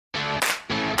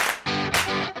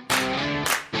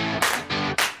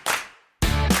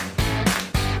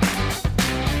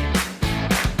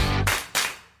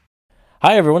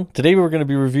Hi everyone, today we're going to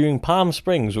be reviewing Palm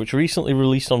Springs, which recently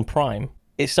released on Prime.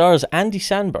 It stars Andy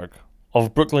Samberg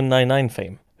of Brooklyn Nine-Nine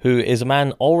fame, who is a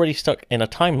man already stuck in a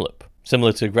time loop,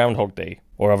 similar to Groundhog Day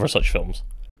or other such films.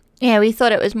 Yeah, we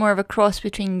thought it was more of a cross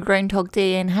between Groundhog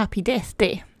Day and Happy Death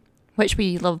Day, which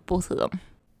we love both of them.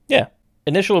 Yeah.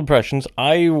 Initial impressions,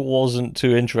 I wasn't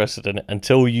too interested in it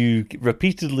until you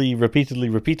repeatedly,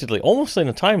 almost in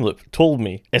a time loop, told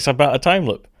me it's about a time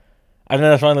loop. And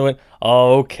then I finally went,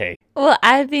 oh, okay. Well,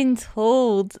 I've been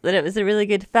told that it was a really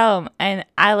good film, and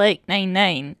I like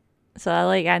 9-9, so I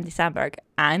like Andy Samberg,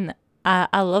 and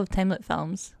I love time loop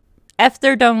films. If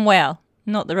they're done well,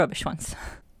 not the rubbish ones.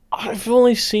 I've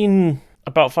only seen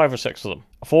about 5 or 6 of them.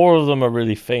 4 of them are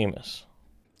really famous.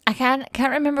 I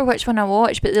can't remember which one I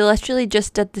watched, but they literally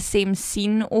just did the same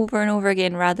scene over and over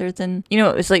again rather than, it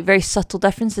was like very subtle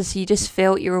differences, so you just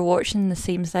felt you were watching the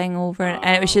same thing over,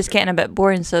 and it was just getting a bit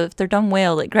boring. So if they're done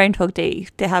well, like Groundhog Day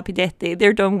to Happy Death Day,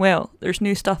 they're done well. There's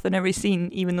new stuff in every scene,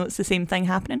 even though it's the same thing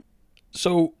happening.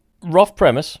 So, rough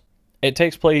premise, it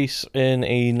takes place in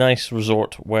a nice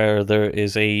resort where there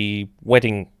is a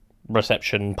wedding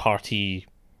reception party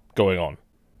going on.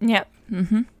 Yep.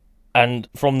 Mm-hmm. And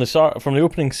from the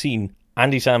opening scene,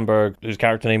 Andy Samberg, whose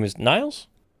character name is Niles?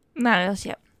 Niles,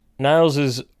 yep. Niles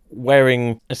is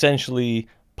wearing essentially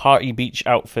party beach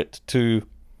outfit to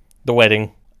the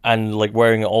wedding and like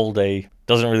wearing it all day,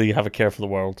 doesn't really have a care for the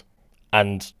world.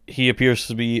 And he appears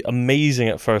to be amazing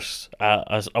at first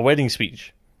as a wedding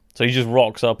speech. So he just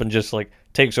rocks up and just like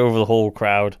takes over the whole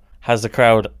crowd, has the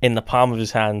crowd in the palm of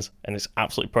his hands, and it's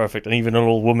absolutely perfect. And even an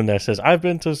old woman there says, I've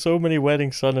been to so many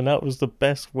weddings, son, and that was the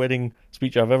best wedding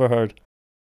speech I've ever heard.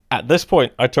 At this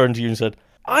point, I turned to you and said,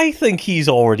 I think he's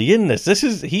already in this.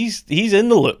 He's in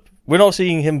the loop. We're not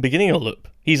seeing him beginning a loop.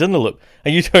 He's in the loop.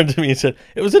 And you turned to me and said,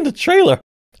 it was in the trailer.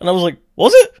 And I was like,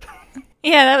 was it?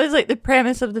 Yeah, that was like the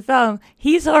premise of the film.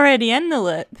 He's already in the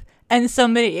loop, and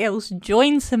somebody else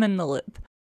joins him in the loop.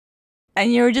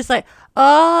 And you were just like,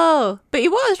 oh, but he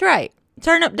was right.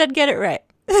 Turnip did get it right.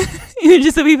 You're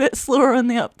just a wee bit slower on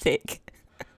the uptake.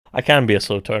 I can be a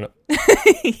slow turnip.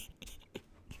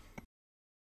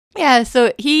 Yeah,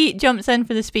 so he jumps in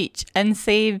for the speech and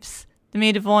saves the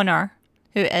maid of honour,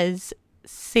 who is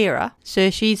Sarah. So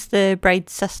she's the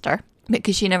bride's sister,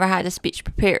 because she never had a speech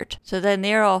prepared. So then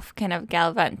they're off kind of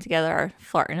gallivanting together,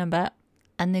 flirting a bit,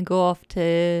 and they go off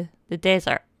to the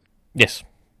desert. Yes.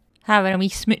 Having a wee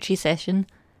smoochy session,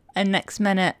 and next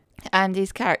minute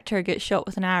Andy's character gets shot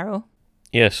with an arrow.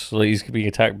 Yes, so he's being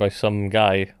attacked by some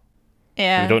guy.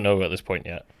 Yeah. We don't know at this point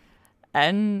yet.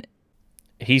 And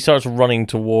he starts running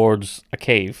towards a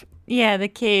cave. Yeah, the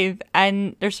cave,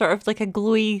 and there's sort of like a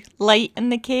glowy light in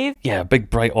the cave. Yeah, a big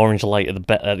bright orange light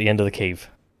at the end of the cave.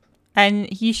 And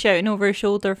he's shouting over his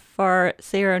shoulder for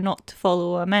Sarah not to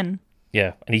follow him in.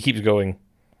 Yeah, and he keeps going.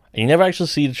 And you never actually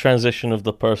see the transition of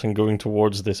the person going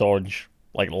towards this orange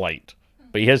light.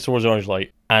 But he heads towards the orange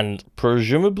light, and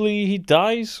presumably he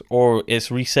dies, or it's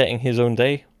resetting his own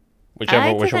day.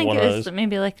 Whichever one it is. I think it was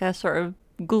maybe like a sort of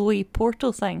glowy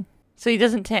portal thing. So he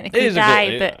doesn't technically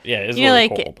die, but yeah, it's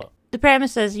like but the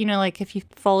premise is, like if you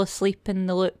fall asleep in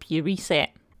the loop, you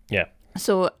reset. Yeah.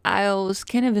 So I always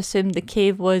kind of assumed the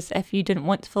cave was, if you didn't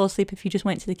want to fall asleep, if you just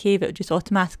went to the cave, it would just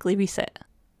automatically reset.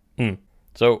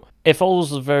 So it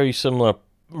follows the very similar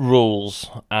rules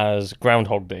as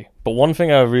Groundhog Day. But one thing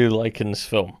I really like in this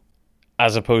film,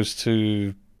 as opposed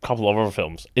to a couple of other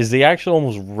films, is they actually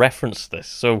almost reference this.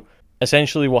 So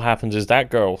essentially what happens is that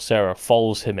girl, Sarah,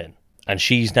 follows him in, and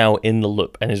she's now in the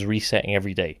loop and is resetting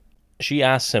every day. She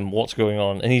asks him what's going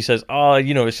on, and he says,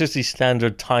 it's just these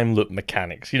standard time loop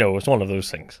mechanics. It's one of those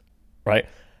things, right?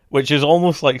 Which is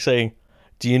almost like saying,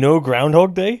 do you know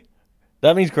Groundhog Day?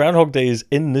 That means Groundhog Day is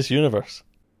in this universe.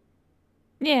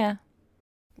 Yeah.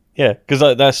 Yeah,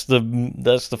 because that's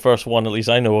the first one, at least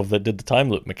I know of, that did the time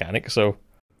loop mechanic, so...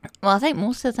 Well, I think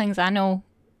most of the things I know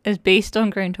is based on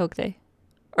Groundhog Day.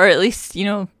 Or at least,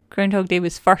 Groundhog Day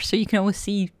was first, so you can always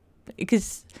see...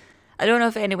 Because I don't know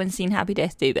if anyone's seen Happy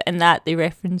Death Day, but in that they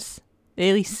at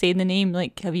least say the name,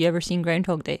 like, have you ever seen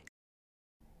Groundhog Day?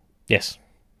 Yes.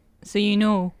 So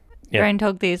yeah.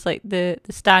 Groundhog Day is like the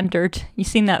standard. You've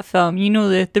seen that film,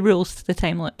 the rules to the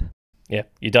time loop. Yeah,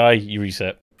 you die, you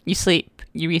reset. You sleep,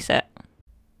 you reset.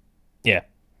 Yeah.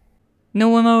 No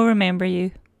one will remember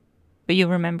you, but you'll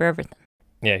remember everything.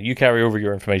 Yeah, you carry over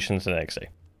your information to the next day.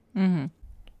 Mm-hmm.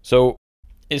 So,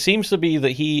 it seems to be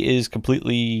that he is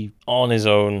completely on his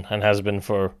own and has been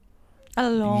for a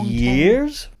long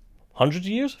years? Time. Hundreds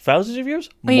of years? Thousands of years?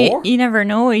 Well, more? You never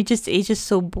know. He's just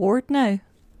so bored now.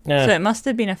 Yeah. So it must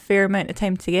have been a fair amount of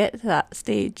time to get to that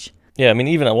stage. Yeah, I mean,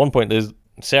 even at one point, there's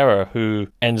Sarah, who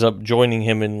ends up joining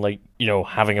him in, like,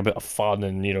 having a bit of fun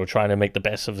and, trying to make the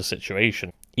best of the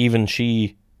situation. Even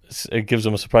she gives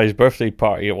him a surprise birthday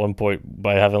party at one point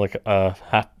by having like a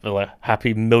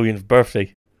happy millionth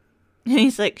birthday. And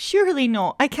he's like, surely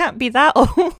not. I can't be that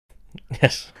old.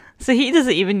 Yes. So he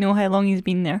doesn't even know how long he's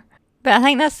been there. But I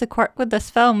think that's the quirk with this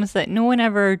film, is that no one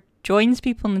ever joins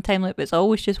people in the time loop. It's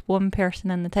always just one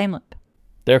person in the time loop.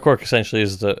 Their quirk essentially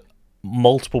is that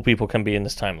multiple people can be in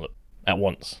this time loop at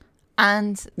once.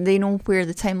 And they know where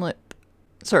the time loop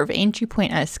sort of entry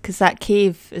point is, because that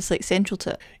cave is like central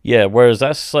to it. Yeah, whereas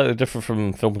that's slightly different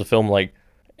from film to film. Like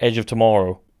Edge of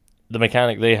Tomorrow, the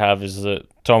mechanic they have is that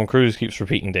Tom Cruise keeps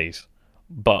repeating days,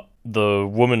 but the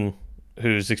woman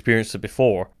who's experienced it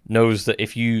before knows that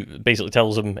if you basically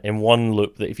tells him in one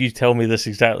loop that if you tell me this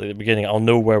exactly at the beginning, I'll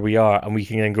know where we are and we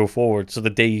can then go forward. So the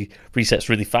day resets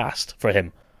really fast for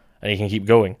him and he can keep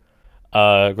going.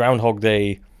 Groundhog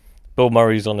Day, Bill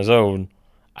Murray's on his own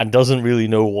and doesn't really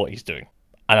know what he's doing.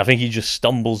 And I think he just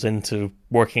stumbles into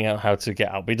working out how to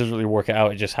get out, but he doesn't really work it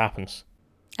out, it just happens.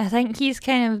 I think he's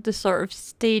kind of the sort of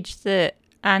stage that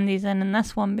Andy's in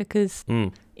this one, because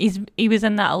he was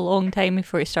in that a long time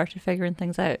before he started figuring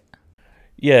things out.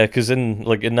 Yeah, because in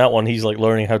that one, he's like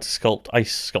learning how to sculpt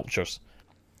ice sculptures.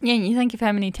 Yeah, and you think of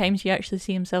how many times you actually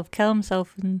see himself kill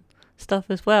himself and stuff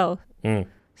as well.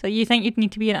 So you think you'd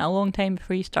need to be in it a long time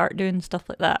before you start doing stuff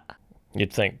like that.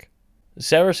 You'd think.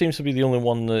 Sarah seems to be the only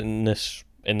one that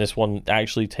in this one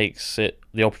actually takes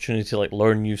the opportunity to like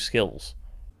learn new skills.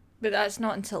 But that's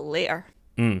not until later.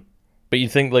 But you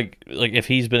think like if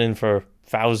he's been in for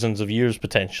thousands of years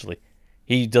potentially,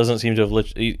 he doesn't seem to have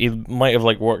he might have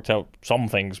like worked out some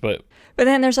things, but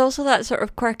then there's also that sort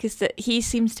of quirk, is that he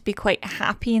seems to be quite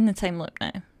happy in the time loop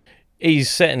now.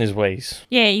 He's set in his ways.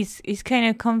 Yeah, he's kind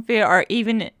of comfy, or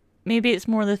even maybe it's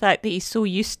more the fact that he's so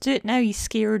used to it now, he's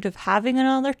scared of having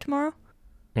another tomorrow.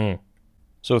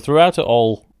 So throughout it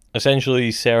all,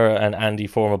 essentially Sarah and Andy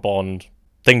form a bond.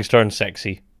 Things turn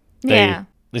sexy.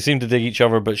 They seem to dig each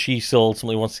other, but she still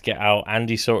ultimately wants to get out.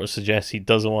 Andy sort of suggests he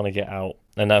doesn't want to get out,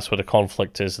 and that's where the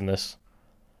conflict is in this.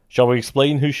 Shall we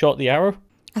explain who shot the arrow?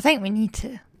 I think we need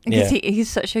to, because he's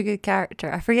such a good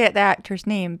character. I forget the actor's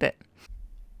name, but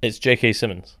it's J.K.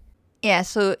 Simmons. Yeah,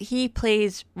 so he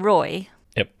plays Roy.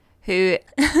 Yep. Who,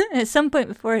 at some point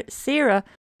before Sarah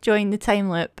joined the time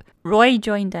loop, Roy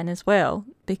joined in as well,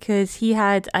 because he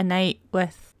had a night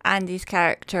with Andy's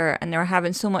character and they were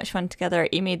having so much fun together.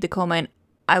 He made the comment,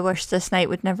 "I wish this night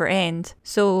would never end."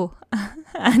 So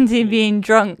Andy, being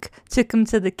drunk, took him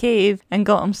to the cave and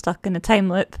got him stuck in a time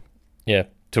loop. Yeah,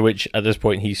 to which at this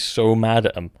point he's so mad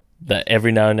at him that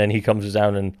every now and then he comes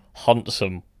down and hunts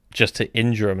him just to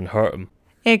injure him and hurt him.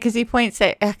 Yeah, because he points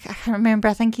out, I can't remember,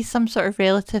 I think he's some sort of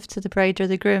relative to the bride or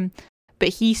the groom, but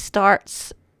he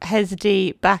starts his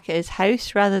day back at his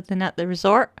house rather than at the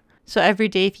resort. So every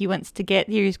day if he wants to get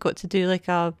there, he's got to do like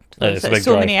so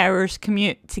many hours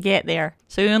commute to get there.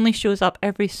 So he only shows up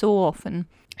every so often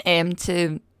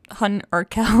to hunt or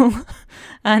kill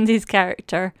Andy's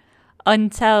character,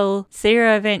 until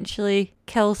Sarah eventually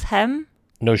kills him.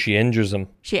 No, she injures him.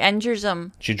 She injures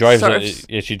him. She drives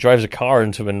she drives a car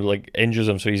into him and like injures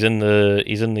him, so he's in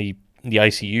the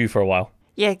ICU for a while.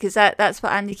 Yeah, because that's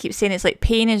what Andy keeps saying. It's like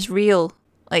pain is real.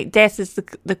 Like death is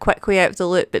the quick way out of the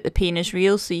loop, but the pain is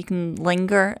real, so you can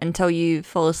linger until you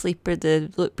fall asleep or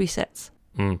the loop resets.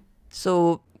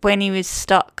 So when he was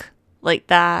stuck like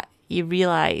that, he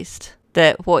realised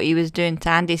that what he was doing to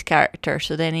Andy's character,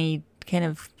 so then he kind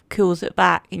of cools it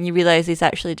back and you realise he's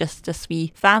actually just a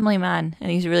wee family man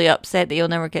and he's really upset that he'll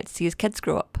never get to see his kids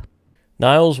grow up.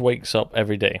 Niles wakes up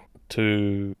every day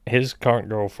to his current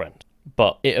girlfriend,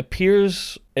 but it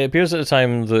appears at the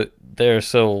time that they're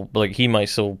still, like, he might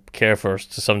still care for her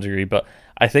to some degree, but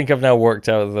I think I've now worked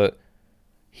out that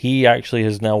he actually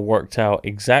has now worked out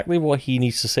exactly what he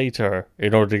needs to say to her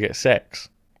in order to get sex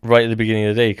right at the beginning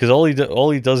of the day, because all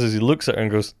he does is he looks at her and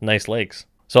goes, "Nice legs."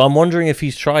 So I'm wondering if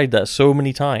he's tried that so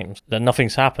many times that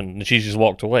nothing's happened and she's just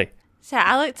walked away. So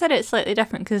I looked at it slightly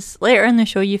different, because later in the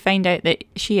show you find out that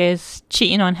she is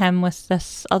cheating on him with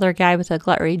this other guy with a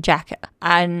glittery jacket.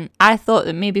 And I thought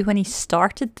that maybe when he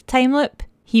started the time loop,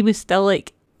 he was still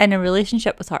like in a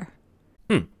relationship with her.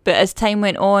 But as time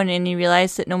went on and he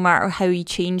realised that no matter how he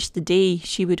changed the day,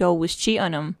 she would always cheat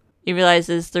on him, he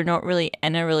realises they're not really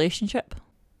in a relationship.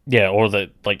 Yeah, or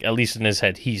that, like, at least in his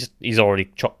head, he's already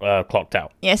clocked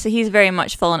out. Yeah, so he's very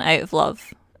much fallen out of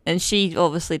love, and she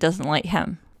obviously doesn't like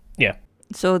him. Yeah.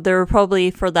 So they were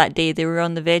probably, for that day, they were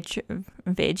on the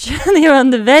they were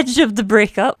on the verge of the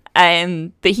breakup,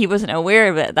 but he wasn't aware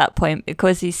of it at that point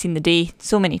because he's seen the day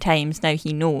so many times now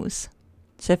he knows.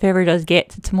 So if he ever does get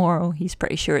to tomorrow, he's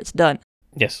pretty sure it's done.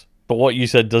 Yes. But what you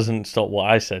said doesn't stop what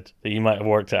I said, that you might have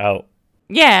worked it out.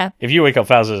 Yeah. If you wake up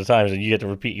thousands of times and you get to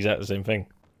repeat exactly the same thing.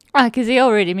 Because he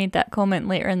already made that comment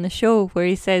later in the show where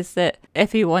he says that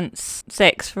if he wants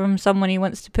sex from someone, he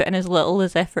wants to put in as little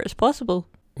as effort as possible.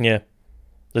 Yeah.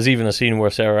 There's even a scene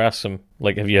where Sarah asks him,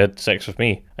 like, have you had sex with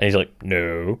me? And he's like,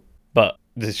 no. But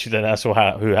she then asks,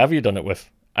 well, who have you done it with?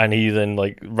 And he then,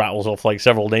 like, rattles off, like,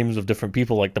 several names of different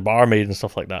people, like the barmaid and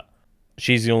stuff like that.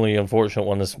 She's the only unfortunate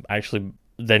one that's actually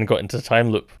then got into the time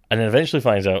loop and then eventually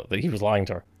finds out that he was lying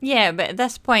to her. Yeah, but at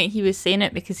this point he was saying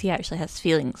it because he actually has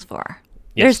feelings for her.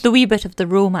 Yes. There's the wee bit of the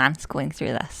romance going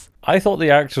through this. I thought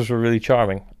the actors were really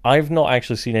charming. I've not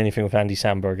actually seen anything with Andy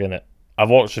Samberg in it. I've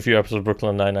watched a few episodes of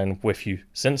Brooklyn Nine-Nine with you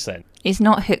since then. He's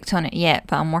not hooked on it yet,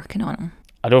 but I'm working on him.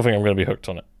 I don't think I'm going to be hooked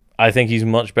on it. I think he's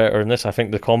much better in this. I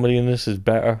think the comedy in this is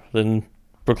better than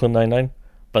Brooklyn Nine-Nine,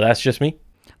 but that's just me.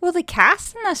 Well, the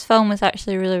cast in this film is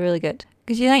actually really, really good.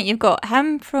 Because you think you've got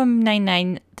him from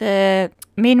Nine-Nine, the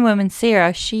main woman,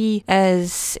 Sarah, she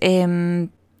is, she's in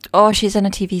a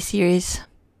TV series.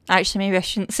 Actually, maybe I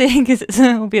shouldn't say because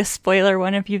it'll be a spoiler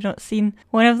one if you've not seen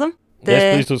one of them.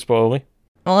 Yes, please don't spoil me.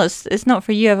 Well, it's not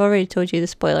for you. I've already told you the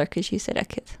spoiler because you said I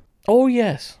could. Oh,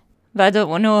 yes. But I don't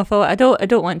want to know if I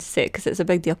don't want to say it because it's a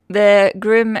big deal. The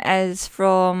groom is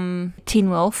from Teen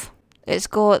Wolf. It's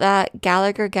got that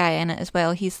Gallagher guy in it as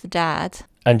well. He's the dad.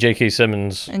 And J.K.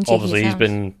 Simmons. And J.K. Obviously, Simmons. he's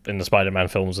been in the Spider-Man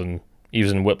films and he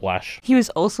was in Whiplash. He was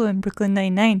also in Brooklyn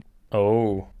Nine-Nine.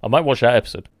 Oh, I might watch that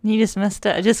episode. You just missed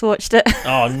it. I just watched it.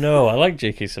 Oh, no, I like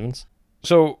J.K. Simmons.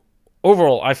 So,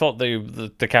 overall, I thought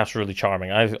the cast were really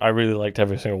charming. I really liked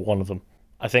every single one of them.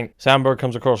 I think Samberg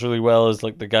comes across really well as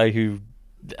like the guy who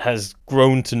has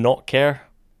grown to not care,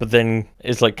 but then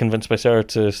is like convinced by Sarah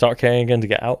to start caring again to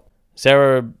get out.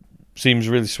 Sarah seems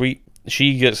really sweet.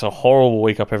 She gets a horrible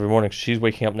wake up every morning. She's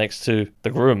waking up next to the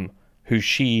groom who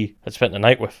she had spent the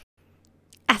night with.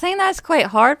 I think that's quite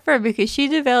hard for her because she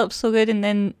develops so good and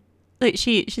then like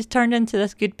she's turned into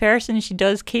this good person. She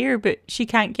does care, but she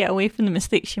can't get away from the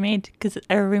mistake she made because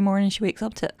every morning she wakes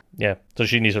up to it. Yeah, so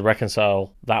she needs to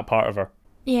reconcile that part of her.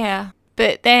 Yeah,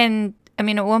 but then, I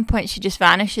mean, at one point she just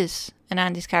vanishes and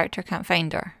Andy's character can't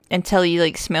find her until he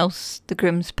like smells the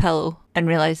groom's pillow and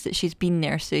realises that she's been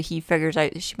there, so he figures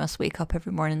out that she must wake up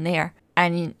every morning there.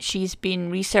 And she's been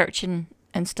researching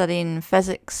and studying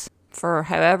physics for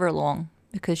however long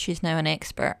because she's now an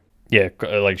expert. Yeah,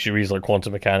 like she reads like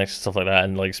quantum mechanics and stuff like that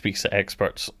and like speaks to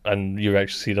experts, and you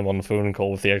actually see them on the phone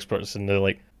call with the experts and they're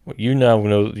like, you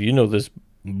know this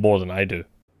more than I do.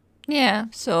 Yeah,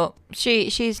 so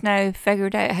she's now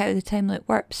figured out how the time loop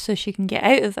works so she can get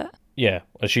out of it. Yeah,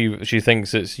 she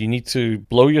thinks it's you need to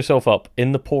blow yourself up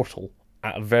in the portal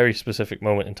at a very specific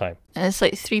moment in time. And it's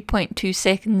like 3.2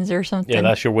 seconds or something. Yeah,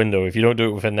 that's your window. If you don't do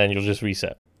it within then, you'll just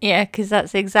reset. Yeah, because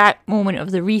that's the exact moment of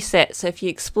the reset. So if you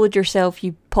explode yourself,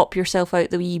 you pop yourself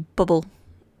out the wee bubble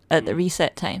at the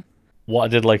reset time. What I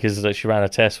did like is that she ran a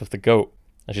test with the goat,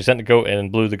 and she sent the goat in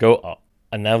and blew the goat up.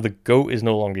 And now the goat is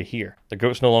no longer here. The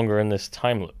goat's no longer in this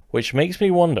time loop, which makes me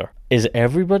wonder, is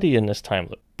everybody in this time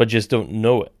loop, but just don't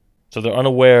know it? So they're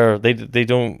unaware, they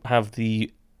don't have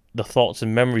the thoughts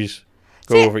and memories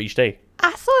go over each day.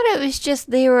 I thought it was just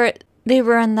they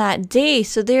were on that day,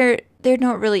 so they're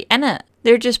not really in it.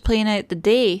 They're just playing out the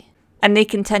day, and they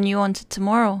continue on to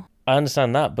tomorrow. I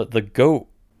understand that, but the goat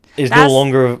is no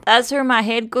longer... That's where my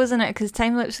head goes in it, because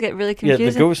time loops get really confusing.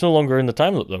 Yeah, the goat's no longer in the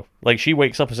time loop, though. Like, she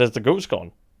wakes up and says the goat's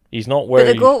gone. He's not where...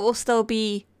 But the goat will still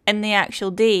be in the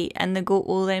actual day, and the goat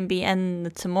will then be in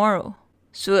the tomorrow.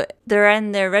 So they're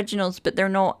in the originals, but they're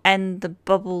not in the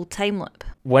bubble time loop.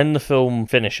 When the film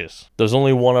finishes, there's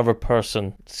only one other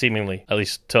person, seemingly, at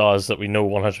least to us, that we know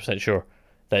 100% sure,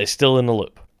 that is still in the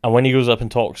loop. And when he goes up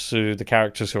and talks to the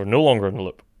characters who are no longer in the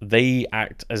loop, they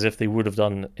act as if they would have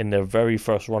done in their very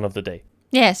first run of the day.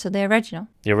 Yeah, so the original.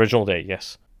 The original day,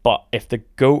 yes. But if the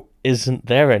goat isn't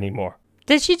there anymore...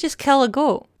 Did she just kill a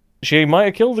goat? She might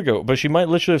have killed the goat, but she might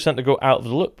literally have sent the goat out of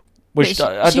the loop. Which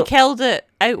she killed it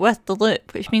out with the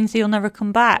loop, which means he'll never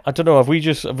come back. I don't know, have we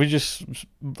just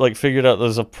like figured out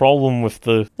there's a problem with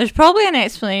the... There's probably an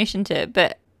explanation to it,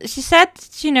 but she said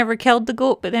she never killed the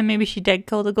goat, but then maybe she did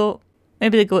kill the goat.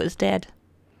 Maybe the goat is dead.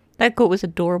 That goat was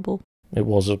adorable. It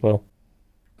was as well.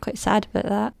 Quite sad about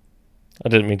that. I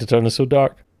didn't mean to turn this so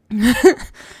dark.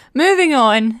 Moving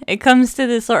on, it comes to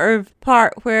the sort of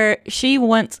part where she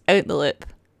wants out the loop,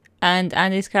 and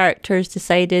Andy's character's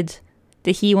decided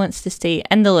that he wants to stay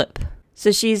in the loop.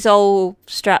 So she's all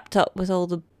strapped up with all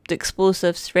the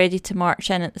explosives ready to march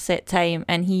in at the set time,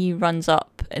 and he runs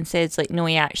up and says like no,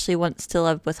 he actually wants to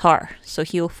live with her, so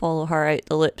he'll follow her out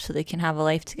the loop so they can have a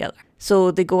life together.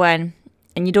 So they go in,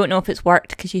 and you don't know if it's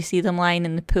worked because you see them lying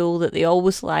in the pool that they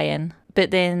always lie in. But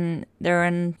then they're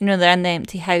in the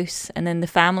empty house, and then the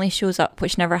family shows up,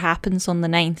 which never happens on the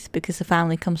 9th because the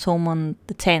family comes home on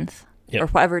the 10th. Yep. Or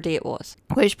whatever day it was,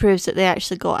 which proves that they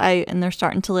actually got out and they're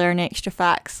starting to learn extra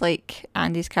facts, like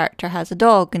Andy's character has a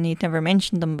dog and he'd never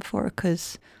mentioned them before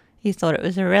because he thought it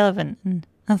was irrelevant, and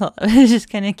I thought it was just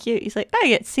kind of cute. He's like, I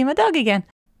get to see my dog again.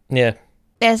 Yeah.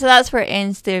 Yeah, so that's where it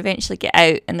ends. They eventually get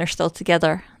out and they're still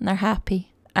together and they're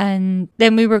happy. And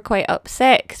then we were quite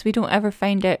upset because we don't ever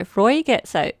find out if Roy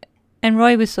gets out. And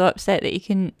Roy was so upset that he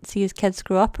couldn't see his kids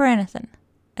grow up or anything.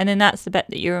 And then that's the bit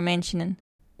that you were mentioning.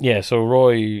 Yeah, so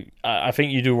Roy, I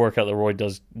think you do work out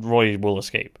that Roy will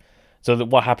escape. So that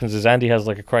what happens is Andy has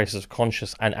like a crisis of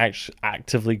conscience and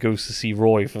actively goes to see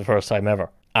Roy for the first time ever.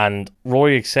 And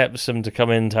Roy accepts him to come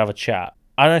in to have a chat.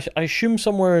 And I assume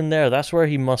somewhere in there, that's where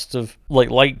he must have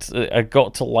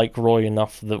got to like Roy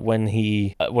enough that when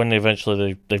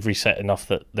eventually they've reset enough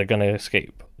that they're going to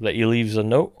escape, that he leaves a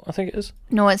note, I think it is.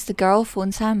 No, it's the girl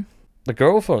phones him. The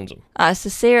girl phones him? So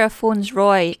Sarah phones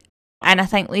Roy and I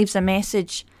think leaves a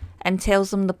message and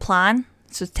tells them the plan.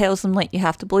 So tells them, like, you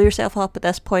have to blow yourself up at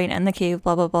this point in the cave,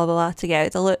 blah, blah, blah, blah, blah, to get out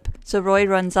of the loop. So Roy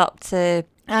runs up to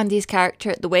Andy's character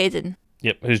at the wedding.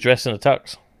 Yep, who's dressed in a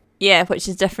tux. Yeah, which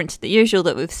is different to the usual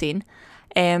that we've seen.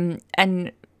 And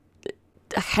I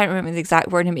can't remember the exact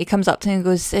wording, but he comes up to him and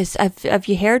goes, have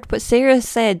you heard what Sarah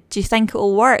said? Do you think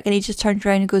it'll work? And he just turns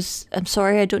around and goes, I'm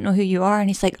sorry, I don't know who you are. And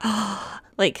he's like, oh,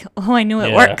 I know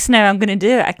it works now. I'm going to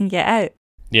do it. I can get out.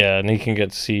 Yeah, and he can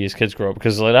get to see his kids grow up,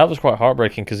 because that was quite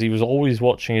heartbreaking, because he was always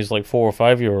watching his 4 or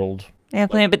 5 year old. Yeah,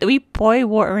 playing, but the wee boy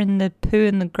watering the poo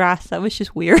in the grass, that was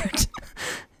just weird.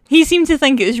 He seemed to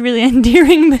think it was really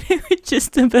endearing, but it was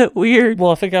just a bit weird.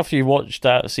 Well, I think after you watch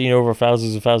that scene over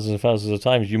thousands and thousands and thousands of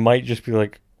times, you might just be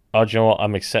like, oh, do you know what,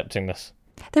 I'm accepting this.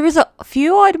 There was a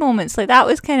few odd moments, like that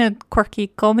was kind of quirky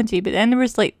comedy, but then there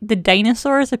was the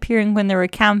dinosaurs appearing when they were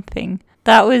camping.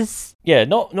 That was... Yeah,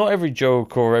 not every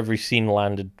joke or every scene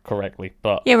landed correctly,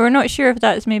 but... Yeah, we're not sure if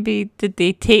that's maybe, did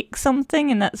they take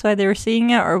something and that's why they were seeing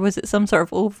it, or was it some sort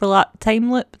of overlap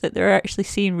time loop that they're actually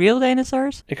seeing real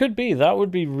dinosaurs? It could be. That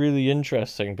would be really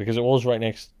interesting, because it was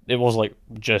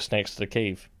just next to the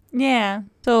cave. Yeah,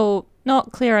 so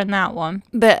not clear on that one.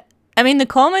 But... I mean, the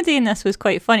comedy in this was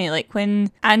quite funny. Like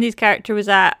when Andy's character was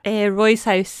at Roy's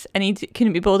house and he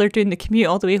couldn't be bothered doing the commute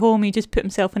all the way home, he just put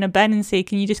himself in a bin and say,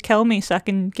 "Can you just kill me so I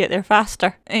can get there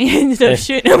faster?" And he ended up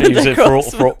shooting him with the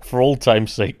crossbow. For old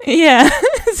time's sake. Yeah,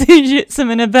 so he shoots him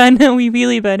in a bin, a wee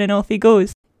wheelie bin, and off he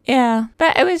goes. Yeah,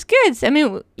 but it was good. I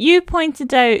mean, you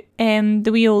pointed out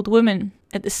the wee old woman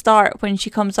at the start when she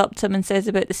comes up to him and says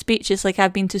about the speeches, like,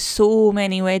 I've been to so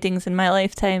many weddings in my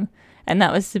lifetime, and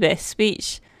that was the best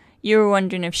speech. You were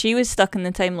wondering if she was stuck in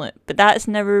the time loop, but that's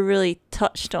never really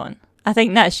touched on. I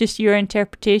think that's just your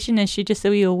interpretation. Is she just a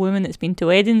wee old woman that's been to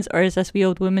weddings, or is this wee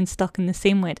old woman stuck in the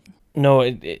same wedding? No,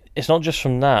 it's not just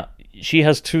from that. She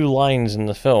has 2 lines in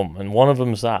the film, and one of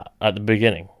them's that, at the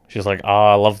beginning. She's like,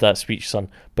 I love that speech, son.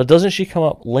 But doesn't she come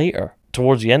up later,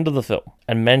 towards the end of the film,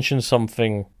 and mention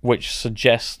something which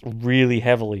suggests really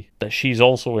heavily that she's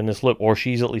also in this loop, or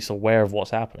she's at least aware of what's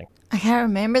happening? I can't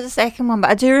remember the second one,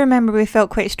 but I do remember we felt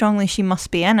quite strongly she must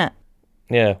be in it.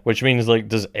 Yeah, which means,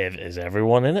 is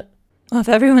everyone in it? Well, if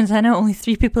everyone's in it, only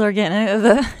 3 people are getting out of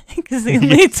it, because they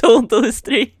only told those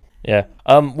 3. Yeah.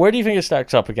 Where do you think it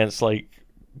stacks up against,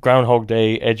 Groundhog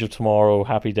Day, Edge of Tomorrow,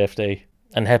 Happy Death Day,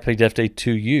 and Happy Death Day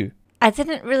to You? I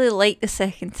didn't really like the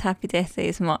second Happy Death Day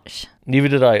as much. Neither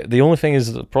did I. The only thing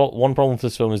is, one problem with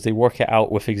this film is they work it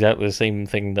out with exactly the same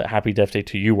thing that Happy Death Day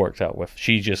to You worked out with.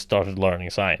 She just started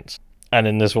learning science. And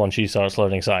in this one, she starts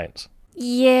learning science.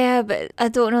 Yeah, but I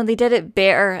don't know. They did it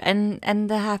better in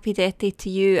the Happy Death Day to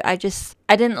You. I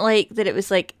didn't like that it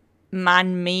was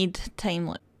man-made time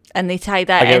loop. And they tie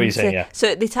that I get into, what you're saying, yeah.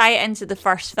 So they tie it into the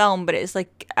first film, but it's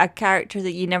like a character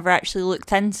that you never actually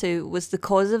looked into was the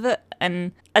cause of it.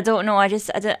 And I don't know, I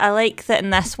like that in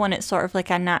this one it's sort of like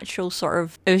a natural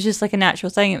it was just like a natural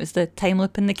thing. It was the time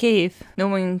loop in the cave. No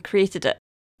one created it.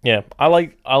 Yeah, I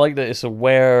like that it's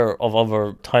aware of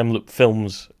other time loop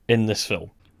films in this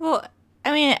film. Well,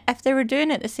 I mean, if they were doing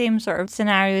it the same sort of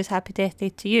scenario as Happy Death Day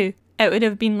to You, it would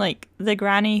have been like the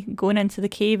granny going into the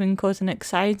cave and causing a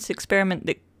science experiment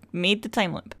that made the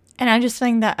time loop. And I just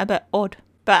find that a bit odd.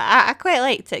 But I quite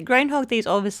liked it. Groundhog Day is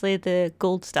obviously the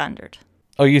gold standard.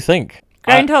 Oh, you think?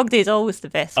 Groundhog Day is always the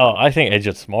best one. I think Edge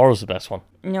of Tomorrow is the best one.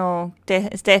 No,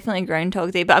 it's definitely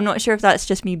Groundhog Day, but I'm not sure if that's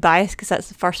just me biased because that's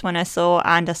the first one I saw,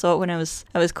 and I saw it when I was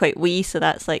quite wee, so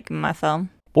that's my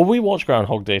film. Well, we watched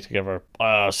Groundhog Day together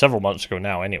several months ago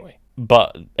now anyway.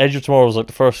 But Edge of Tomorrow was like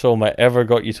the first film I ever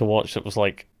got you to watch that was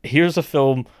like, here's a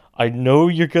film, I know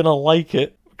you're going to like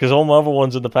it, because all my other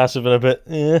ones in the past have been a bit,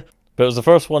 But it was the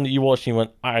first one that you watched and you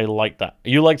went, I like that.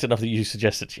 You liked it enough that you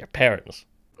suggested to your parents.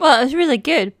 Well, it was really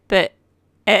good, but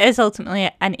it is ultimately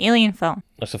an alien film.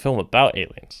 It's a film about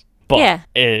aliens. But Yeah.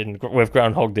 with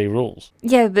Groundhog Day rules.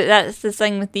 Yeah, but that's the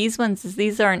thing with these ones, is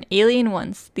these aren't alien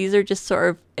ones. These are just sort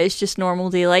of, it's just normal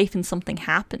day life and something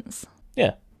happens.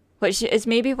 Yeah. Which is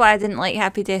maybe why I didn't like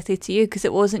Happy Death Day to You, because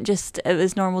it wasn't just, it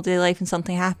was normal day life and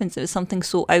something happens. It was something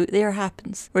so out there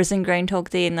happens. Whereas in Groundhog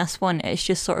Day in this one, it's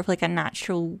just sort of like a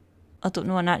natural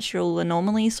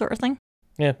anomaly sort of thing.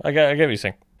 Yeah, I get what you're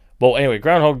saying. Well, anyway,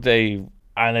 Groundhog Day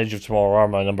and Edge of Tomorrow are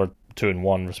my number 2 and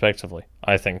 1, respectively,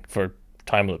 I think, for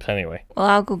time loops anyway. Well,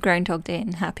 I'll go Groundhog Day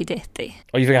and Happy Death Day.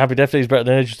 Oh, you think Happy Death Day is better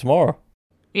than Edge of Tomorrow?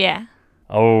 Yeah.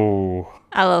 Oh.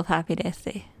 I love Happy Death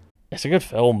Day. It's a good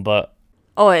film, but...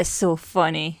 Oh, it's so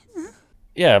funny.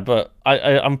 Yeah, but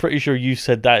I'm pretty sure you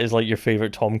said that is like your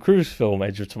favourite Tom Cruise film,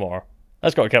 Edge of Tomorrow.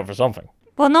 That's got to count for something.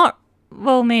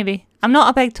 Well, maybe. I'm not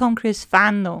a big Tom Cruise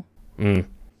fan, though.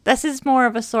 This is more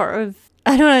of a sort of,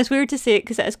 I don't know, it's weird to say it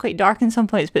because it is quite dark in some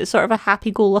points, but it's sort of a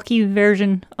happy-go-lucky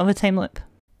version of a time loop.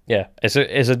 Yeah, it's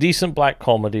a decent black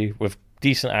comedy with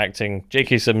decent acting.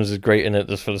 J.K. Simmons is great in it,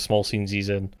 just for the small scenes he's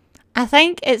in. I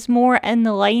think it's more in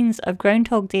the lines of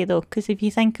Groundhog Day, though, because if you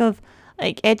think of,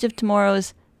 like, Edge of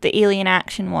Tomorrow's the alien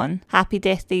action one, Happy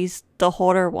Death Day's the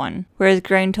horror one, whereas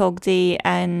Groundhog Day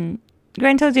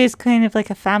is kind of like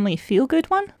a family feel-good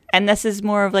one, and this is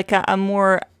more of like a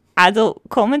more adult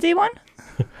comedy one.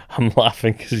 I'm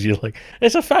laughing because you're like,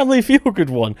 it's a family feel-good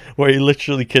one where he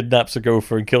literally kidnaps a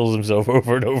gopher and kills himself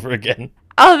over and over again.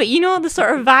 Oh, but you know the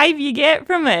sort of vibe you get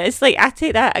from it? It's like, I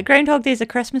take that. Groundhog Day is a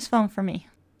Christmas film for me.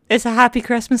 It's a happy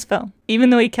Christmas film. Even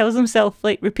though he kills himself,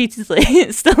 like, repeatedly,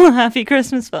 it's still a happy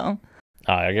Christmas film.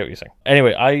 I get what you're saying.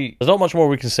 Anyway, there's not much more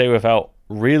we can say without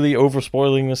really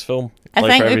over-spoiling this film. I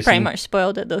think we pretty much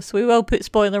spoiled it, though, so we will put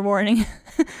spoiler warning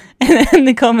in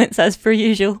the comments as per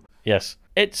usual. Yes.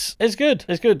 It's good.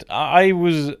 It's good. I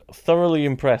was thoroughly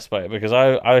impressed by it because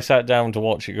I sat down to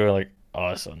watch it going like, oh,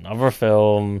 it's another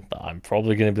film that I'm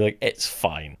probably going to be like, it's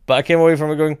fine. But I came away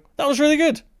from it going, that was really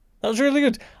good. That was really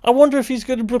good. I wonder if he's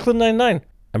good in Brooklyn Nine-Nine.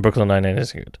 And Brooklyn Nine-Nine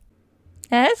is good.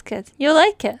 Yeah, it's good. You'll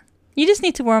like it. You just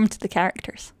need to warm to the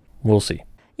characters. We'll see.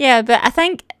 Yeah, but I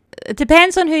think it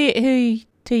depends on who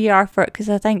you are for it, because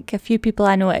I think a few people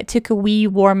I know it took a wee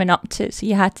warming up to, so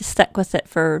you had to stick with it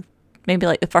for maybe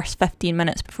like the first 15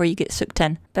 minutes before you get sucked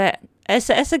in. But it's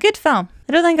a good film.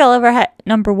 I don't think I'll ever hit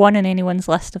number 1 in anyone's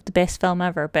list of the best film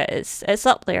ever, but it's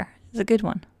up there. It's a good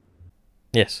one.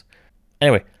 Yes.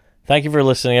 Anyway, thank you for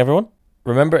listening, everyone.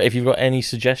 Remember, if you've got any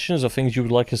suggestions or things you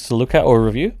would like us to look at or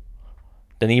review,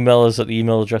 then email us at the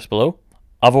email address below.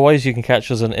 Otherwise, you can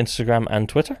catch us on Instagram and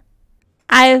Twitter.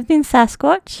 I have been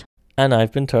Sasquatch. And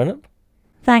I've been Turnip.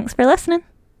 Thanks for listening.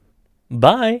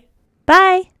 Bye.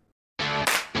 Bye.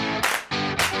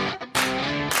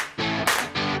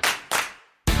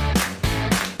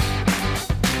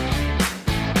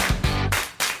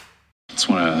 It's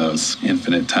one of those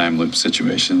infinite time loop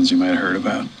situations you might have heard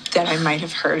about. That I might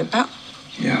have heard about?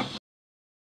 Yeah.